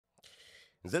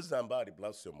Nze Zambali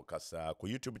Bless Mukasa ku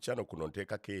YouTube channel kuno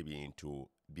nteekako ebintu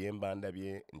byemba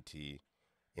ndabye nti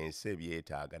ensi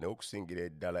ebyetaaga naye okusingira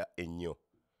eddala ennyo.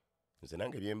 Nze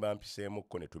nange byemba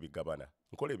mpiseemukko ne tubigabana.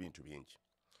 Nkola ebintu bingi.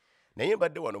 Naye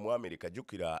mbadde wano mu Amerika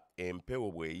jjukira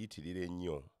empewo bweyitirira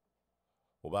ennyo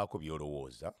obaako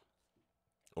by'olowooza.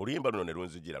 Oluyimba luno ne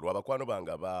lunzijira lw'abakwano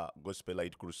bange aba Gospel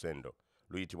Light Crescendo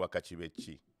luyitibwa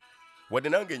Kakibeki. Wadde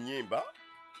nange ennyimba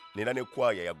nera ne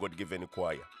kwaya ya God Given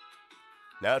Choir.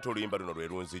 Naye ate oluyimba luno lwe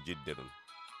lunzijidde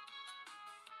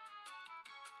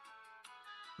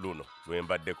luno lwe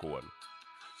mbaddeko wano.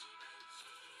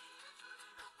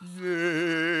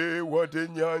 Ye wadde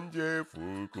ennyanja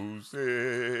efukuse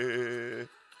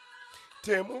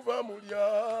temuva mu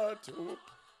lyato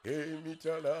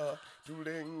emitala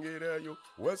tulengerayo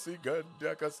wasigadde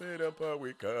akaseera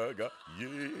mpawe kaaga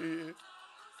ye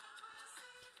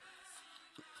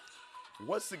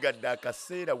wasigadde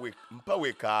akaseera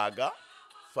mpawe kaaga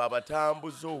fe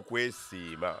abatambuze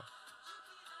okwesiima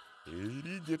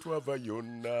eri gye twava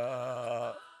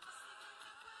yonna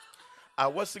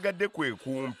awasigadde kwe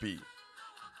kumpi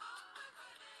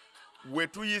we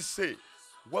tuyise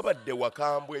wabadde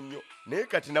wakambwe ennyo naye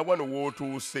kati na wano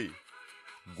w'otuuse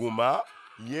guma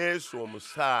Yesu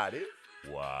omusaale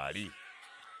waali.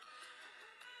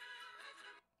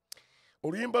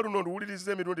 Oluyimba luno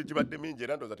luwuliriza emirundi gibadde mingi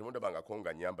era ndowooza temundabangako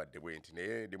nga nnyambadde bwe nti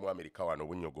naye ndi mu Amerika wano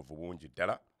obunyogovu bungi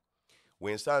ddala.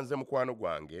 Wensanze mukwano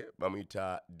gwange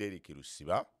bamuyita Derek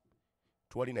Lusiba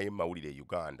twali naye mawulire e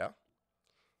Uganda.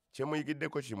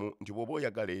 Kyemuyigiddeko kimu nti bw'oba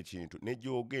oyagala ekintu ne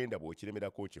gy'ogenda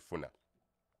bw'okiremerako okifuna.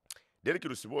 Derek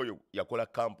Lusiba oyo yakola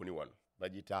kampuni wano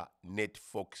bagita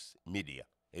Netfox Media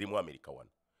eri mu Amerika wano.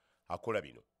 Akola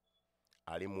bino.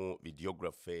 Ali mu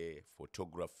videography,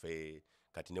 photography,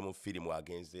 kati ne mu firimu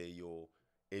agenzeeyo.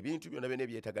 Ebintu byonna byonna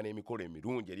ebyetaaga n'emikolo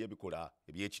emirungi eri ebikola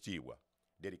eby'ekitiibwa.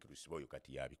 Derek Lusiba oyo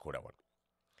kati yabikola wano.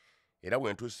 Era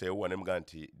bwe ntuuseewo wano muga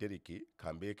nti Derek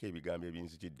kambeeko ebigambo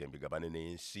ebinzijidde mbigabane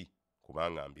n'ensi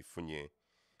kubanga mbifunye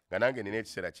nga nange nina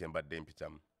ekiseera kye mbadde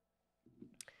mpitamu.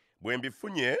 Bwe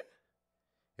mbifunye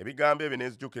ebigambo ebyo ne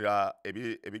nzijukira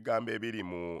ebigambo ebiri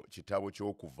mu kitabo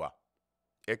ky'Okuva,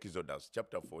 Exodus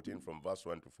chapter 14 from verse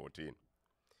 1 to 14.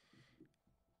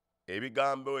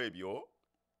 Ebigambo ebyo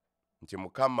nti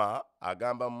Mukama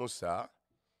agamba Musa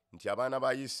nti abaana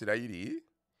ba Isirayiri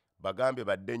bagambe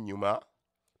badde ennyuma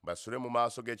basule mu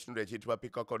maaso g'ekitundu ekiyitibwa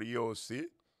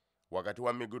Pikakoliyoosi wakati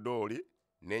wa Migudooli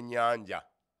n'ennyanja.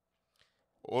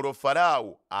 Olwo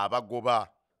Falaawo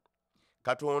abagoba.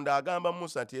 Katonda agamba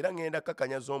Musa nti era ngenda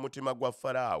kakanyaza omutima gwa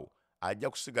Falaawo ajja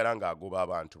kusigala ng'agoba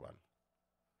abantu bano.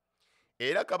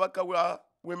 Era kabaka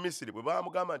w'e Misiri bwe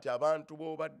baamugamba nti abantu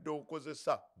b'obadde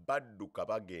okozesa badduka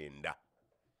bagenda,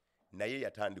 naye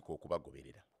yatandika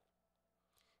okubagoberera.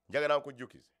 Njagala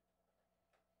nkujjukize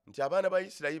nti abaana ba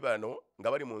Isirayiri bano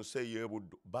nga bali mu nsi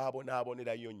ey'ebuddu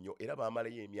baabonaabonerayo nnyo era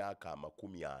baamalayo emyaka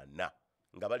 40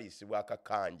 nga baliisibwa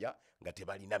akakanja nga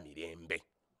tebalina mirembe.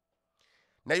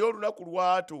 Naye olunaku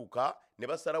lwatuuka ne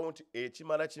basalawo nti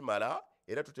ekimala kimala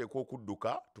era tuteekwa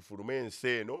okudduka tufulume ensi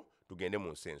eno tugende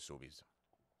mu nsi ensuubize.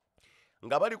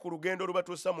 Nga bali ku lugendo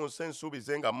olubatuusa mu nsi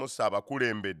ensuubize nga Musa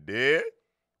abakulembedde,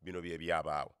 bino bye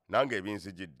byabaawo. Nange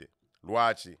ebinzijidde.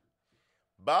 Lwaki?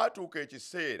 Baatuuka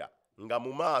ekiseera nga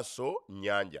mu maaso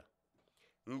nnyanja,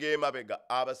 ng'emabega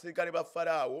abaserikale ba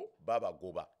Falaawo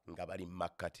babagoba nga bali mu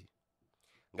makkati,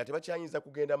 nga tebakyayinza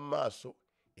kugenda mu maaso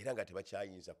era nga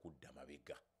tebakyayinza kudda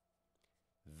mabega.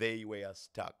 They were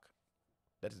stuck.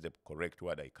 That is the correct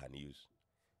word I can use.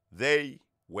 They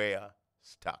were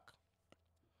stuck.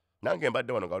 Nange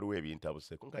mbadde wano nga waliwo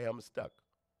ebintabuseko nga I'm stuck.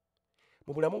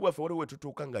 Mu bulamu bwaffe waliwo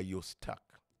wetutuuka nga you're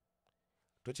stuck.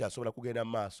 Tokyasobola kugenda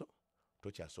mu maaso,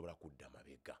 tokyasobola kudda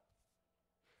mabega.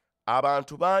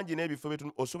 Abantu bangi n'ebifo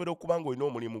byetu osobola okuba ng'olina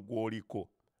omulimu gw'oliko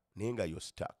naye nga you're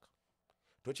stuck.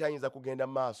 Tokyayinza kugenda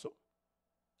mu maaso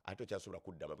ate tokyasobola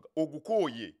kudda mabega.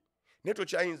 Ogukooye naye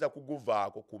tokyayinza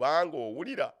kuguvaako kubanga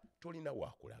owulira tolina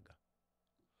wakulaga.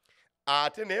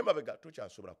 Ate naye mabega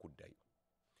tokyasobola kuddayo.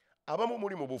 Abamu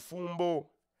muli mu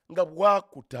bufumbo nga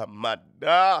bwakutamma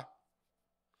dda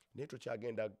naye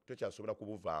tokyasobola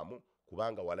kubuvaamu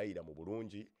kubanga walayira mu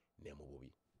bulungi ne mu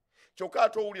bubi. Kyokka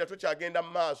ate owulira tokyagenda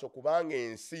mu maaso kubanga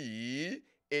ensi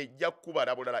ejja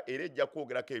kukubala bulala era ejja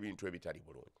kwogerako ebintu ebitali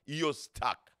bulungi. You're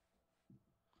stuck.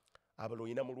 Abalala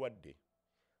olina mulwadde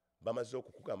bamaze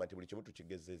okukugamba nti buli kimu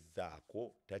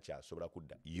tukigezezzaako takyasobola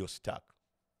kudda. You're stuck.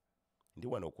 Ndi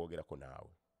wano okwogerako naawe.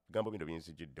 Bigambo bino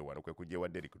binzijidde wano kwe kujja ewa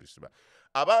Derek Lusiba.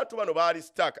 Abantu bano baali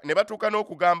stuck ne batuuka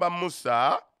n'okugamba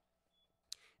Musa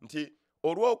nti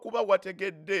olw'okuba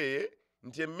wategedde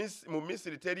nti mu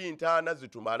Misiri teri ntaana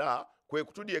zitumala, kwe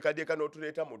kutudyekadyeka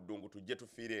n'otuleeta mu ddungu tujje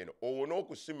tufiire eno. Olwo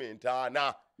n'okusima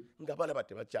entaana nga balaba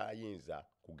tebakyayinza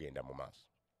kugenda mu maaso.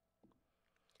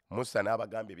 Musa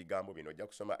n'abagamba ebigambo bino, ojja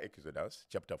kusoma Exodus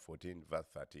chapter 14 verse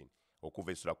 13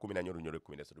 okuva essula 14 olunyolo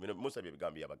 13. Bino Musa bye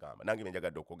bigambo byabagamba, nange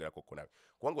byenjagadde okwogerako ko nawe,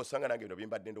 kubanga osanga nange bino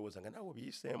bimbadde ndowooza nga naawe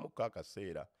obiyiseemuko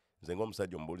akaseera. Nze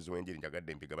ng'omusajja omubuulizi w'enjiri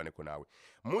njagadde mbigabaneko naawe.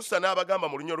 Musa n'abagamba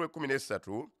mu lunyolo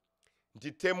 13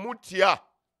 nti temutya,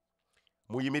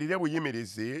 muyimirire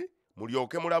buyimirizi,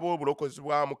 mulyoke mulabe obulokozi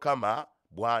bwa Mukama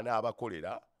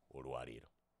bw'anaabakolera olwaleero.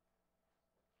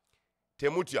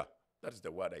 Temutya, that is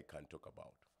the word I can talk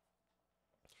about.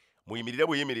 Muyimirire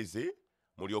buyimirizi,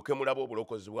 mulyoke mulabe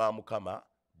obulokozi bwa Mukama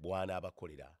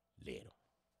bw'anaabakolera leero.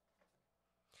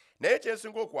 Naye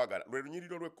kyensinga okwagala lwe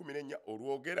lunyiriro lw'14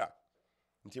 olwogera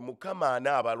nti Mukama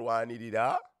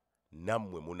anaabalwanirira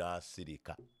nammwe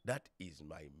munaasirika. That is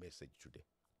my message today.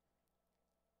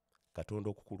 Katonda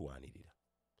okukulwanirira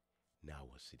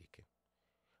naawe osirike.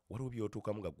 Waliwo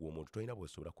by'otuukamu nga ggwe omuntu tolina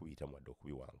bw'osobola kubiyitamu wadde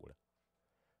okubiwangula.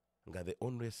 Nga the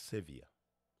only savior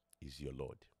is your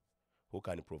Lord, who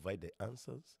can provide the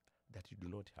answers that you do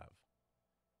not have.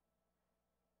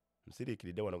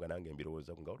 Nsiriikiridde wano nga nange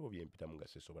mbirowooza nga waliwo byempitamu nga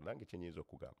sisobola, nange kyenyinza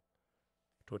okugamba.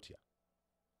 Totya,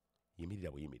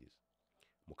 yimirira buyimirizi,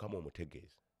 Mukama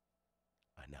omutegeeze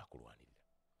anaakulwanirira.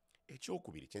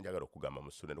 Ekyokubiri kye njagala okugamba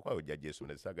mu ssula, ndokwayo ojja Yesu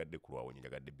nazisaagadde kulwawo,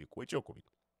 njagadde bikuwa. Ekyokubiri,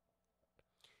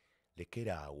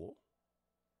 lekeraawo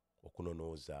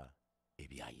okunonooza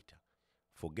ebyayita.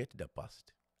 Forget the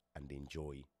past and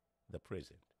enjoy the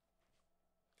present.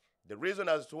 The reason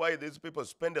as to why these people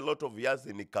spend a lot of years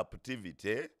in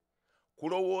captivity,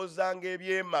 kulowoozanga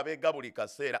ebyemabega buli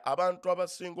kaseera. Abantu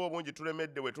abasinga obungi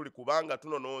tulemedde we tuli kubanga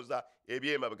tunonooza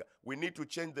ebyemabega. We need to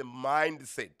change the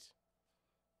mindset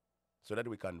so that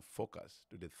we can focus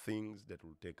to the things that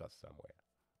will take us somewhere.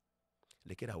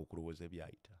 Lekeraawo okulowooza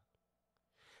ebyayita.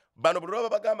 Bano buli lwaba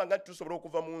bagamba nga tusobola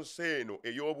okuva mu nsi eno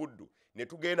ey'obuddu ne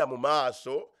tugenda mu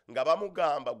maaso, nga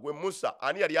bamugamba gwe Musa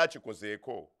ani yali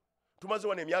akikozeeko? Tumaze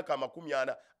wano emyaka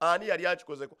 40, ani yali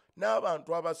akikozeeko?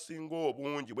 N'abantu abasinga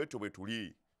obungi bwetyo bwe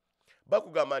tuli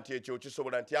bakugamba nti ekyo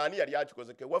kisobola, nti ani yali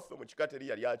akikozeeko? Waffe mu kika teri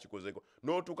yali akikozeeko,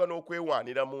 n'otuuka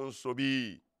n'okwewaanira mu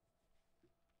nsobi.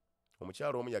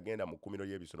 Omukyalo omu yagenda mu kkuumiro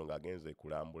ly'ebisolo ng'agenze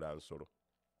kulambula nsolo.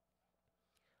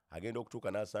 Agenda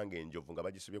okutuuka n'asanga enjovu nga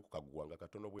bagisibye ku kaguwa nga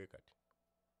katono bwe kati.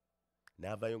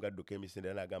 N'avaayo ng'adduka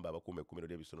emisinde n'agamba abakuuma ekkuumiro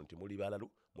ly'ebisolo nti muli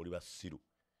balalu, muli basiru.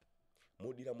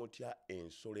 Mudira mutya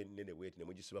ensolo ennene bweti ne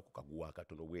mugisiba ku kaguwa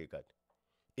akatono bwe kati?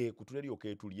 Ekutule lyokka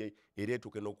etulye era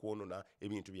etuuke n'okwonona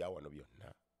ebintu bya wano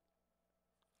byonna.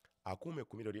 Akuuma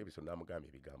ekkuumiro ly'ebisolo n'amugamba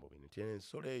ebigambo bino nti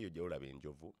ensolo eyo gye olaba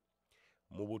enjovu,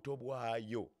 mu buto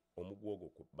bwayo omugwo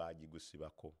ogwo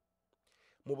baagigusibako.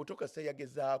 Mu buto kase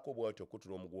yagezaako bw'atyo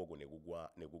okutula omugwo ogwo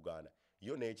ne gugaana.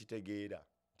 Yo n'ekitegeera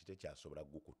nti tekyasobola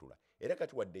gukutula. Era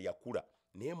kati wadde yakula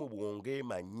naye mu bwongo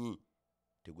emanyi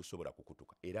tegusobola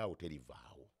kukutuka, era awo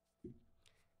terivaawo.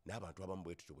 N'abantu abamu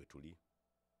bwe tutyo bwe tuli.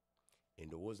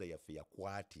 Endowooza yaffe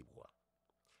yakwatibwa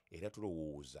era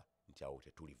tulowooza nti awo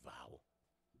tetulivaawo.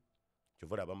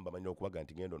 Kyova abamu bamanyi okubaga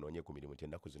nti genda onoonye ku mirimu, nti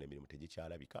ennaku zino emirimu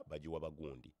tegikyalabika, bagiwa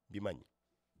bagundi. Bimanyi.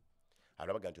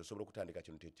 Arabaga nti osobola okutandika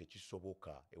kino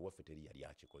tekisoboka, ewaffe teri yali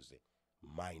akikoze.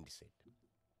 Mindset.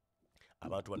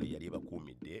 Abantu bano yali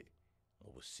bakuumidde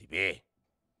mu busibe.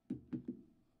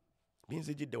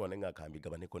 Binzijidde wano nga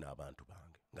akambigabaneko n'abantu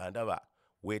bange nga ndaba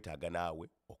weetaaga naawe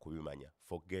okubimanya.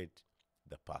 Forget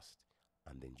the past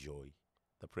and enjoy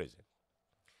the present.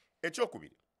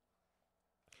 Ekyokubiri,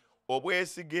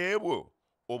 obwesige bwo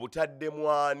obutadde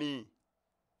mwani.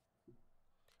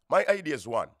 My idea is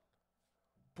one.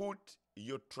 Put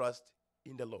your trust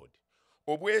in the Lord.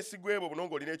 Obwesigwe bwo buno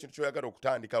ng'olina ekintu ky'oyagala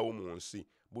okutandikawo mu nsi,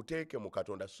 buteeke mu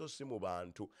Katonda so si mu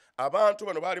bantu. Abantu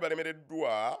bano baali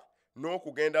balemereddwa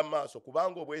n'okugenda mu maaso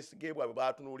kubanga obwesige bwabwe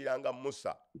baatunuuliranga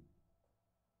Musa.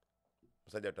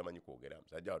 Musajja tamanyi kwogera,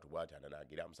 musajja watu bw'ati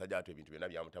ananaagira, musajja watu ebintu byonna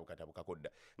byamutabukako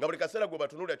dda. Nga buli kaseera gwe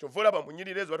batunuulira kyova olaba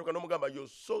munyirira ezo batuuka n'omugamba you're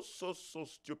so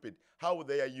stupid. How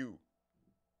dare you?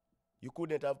 You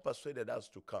couldn't have persuaded us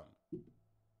to come.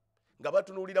 Nga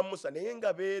batunuulira Musa naye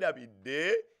nga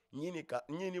beerabidde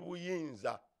nnyini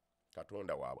buyinza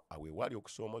Katonda waabwe aweewali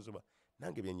okusoomozebwa.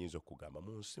 Nange byennyinza okugamba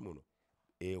mu nsi muno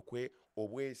ekwe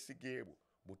obwesige bwo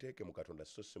buteeke mu Katonda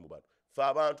so si mu bantu. Ffe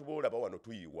abantu boolaba wano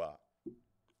tuyiwa.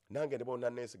 Nange ne bonna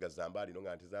neesiga Zambaali no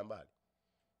nga nti Zambaali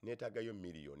neetaagayo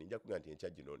miliyoni nja kuga nti enkya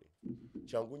ginone.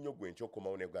 Kyangu nnyo gwe enkya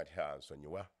okkomawo ne kuga nti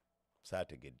nsonyiwa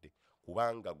saategedde.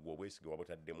 Kubanga gwe obwesige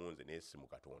wabutadde mu nze neesi mu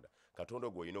Katonda. Katonda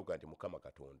gwe olina okuga nti Mukama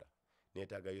Katonda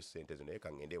neetaagayo ssente zo naye ka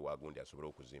ŋŋende ewa gundi asobole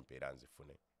okuzimpa era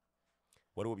nzifune.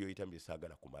 waliwo byoyitamu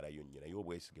byesaagala kumalayo nnyo naye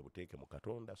obwesige buteeke mu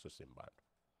Katonda so se mu bantu.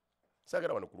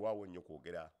 Saagala wano kulwawo nnyo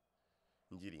kwogera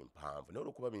njiri mpanvu naye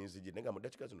olwokuba binzijidde naye nga mu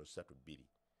ddakiika zino 3-2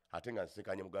 ate nga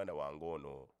nsinkanye muganda wange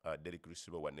ono Derek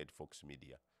Lusibo wa Netfox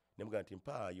Media ne mugamba nti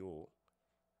mpaayo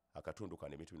akatundu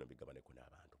kano ebintu bino bigabaneko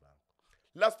n'abantu bange.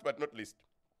 Last but not least,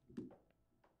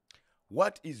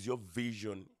 what is your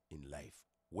vision in life?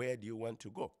 Where do you want to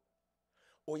go?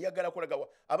 Oyagala kulaga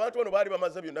abantu bano baali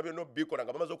bamaze byonna byonna bikola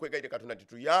nga bamaze okwegayirira Katonda nti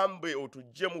tuyambe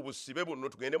otujje mu busibe buno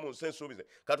tugende mu nsi ensuubize.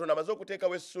 Katonda amaze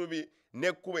okuteekawo essuubi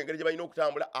n'ekkubo engeri gye balina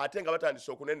okutambula ate nga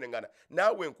batandise okunenengana.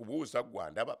 Naawe nkubuuza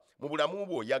gwandaba mu bulamu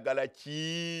bwo oyagala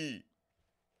ki?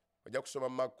 Ojja kusoma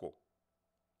Makko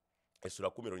essula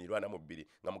 10:42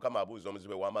 nga Mukama abuuza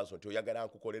omuzibe w'amaaso nti oyagala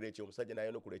nkukolera eki? Omusajja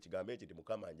n'ayanukula ekigambo eki nti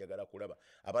Mukama njagala kulaba.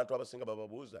 Abantu abasinga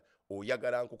bababuuza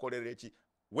oyagala nkukolera eki?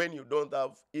 When you don't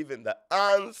have even the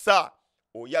answer,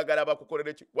 oyagala bakukolera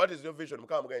eki? What is your vision?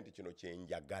 Mukama mugaye nti kino kye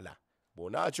njagala.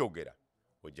 Bw'onaakyogera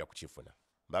ojja kukifuna.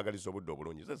 Mbaagaliza obudde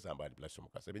obulungi ze Zambali Blessing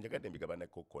Mukasa ebyenjagadde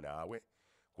mbigabanako naawe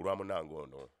ku lwa munange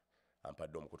ono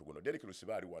ampadde omukutu guno. Derek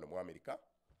Lusibo ali wano mu Amerika.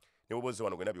 Ne bw'oboze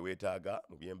wano gwena byewetaaga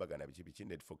mu byembaga na biki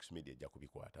Netfox Media ejja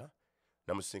kubikwata.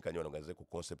 Namusinkanye wano nga nze ku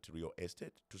Concept Real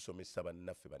Estate tusomesa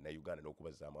bannaffe bannayuganda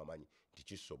n'okubazaamu amaanyi nti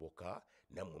kisoboka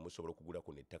nammwe musobola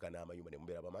okugulako n'ettaka n'amayumba ne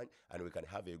mubeera bamaanyi, and we can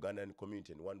have a Ugandan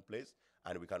community in one place,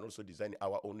 and we can also design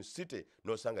our own city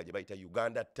n'osanga gye bayita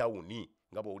Uganda town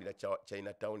nga bw'owulira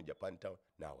China town, Japan town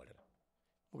n'awalala.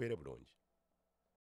 Mubeere bulungi.